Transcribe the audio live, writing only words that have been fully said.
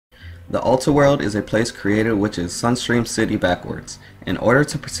The Alta World is a place created which is Sunstream City backwards. In order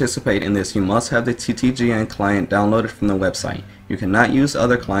to participate in this, you must have the TTGN client downloaded from the website. You cannot use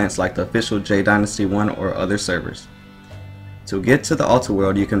other clients like the official J Dynasty one or other servers. To get to the Alta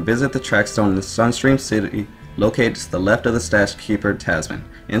World, you can visit the Trackstone in the Sunstream City located to the left of the Stash Keeper Tasman.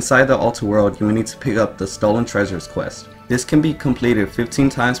 Inside the Alta World, you will need to pick up the Stolen Treasures quest. This can be completed 15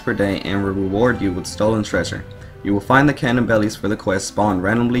 times per day and will reward you with stolen treasure. You will find the cannon bellies for the quest spawned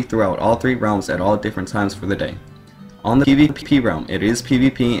randomly throughout all 3 realms at all different times for the day. On the PvP realm, it is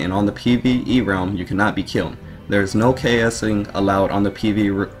PvP, and on the PvE realm, you cannot be killed. There is no KSing allowed on the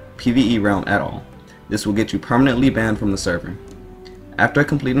PvE realm at all. This will get you permanently banned from the server. After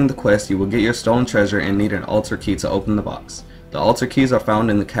completing the quest, you will get your stolen treasure and need an altar key to open the box. The altar keys are found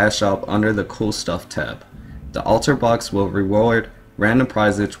in the cash shop under the Cool Stuff tab. The altar box will reward random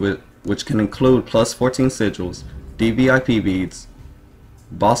prizes which can include plus 14 sigils, DVIP beads,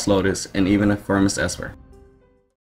 Boss Lotus, and even a Firmus Esper.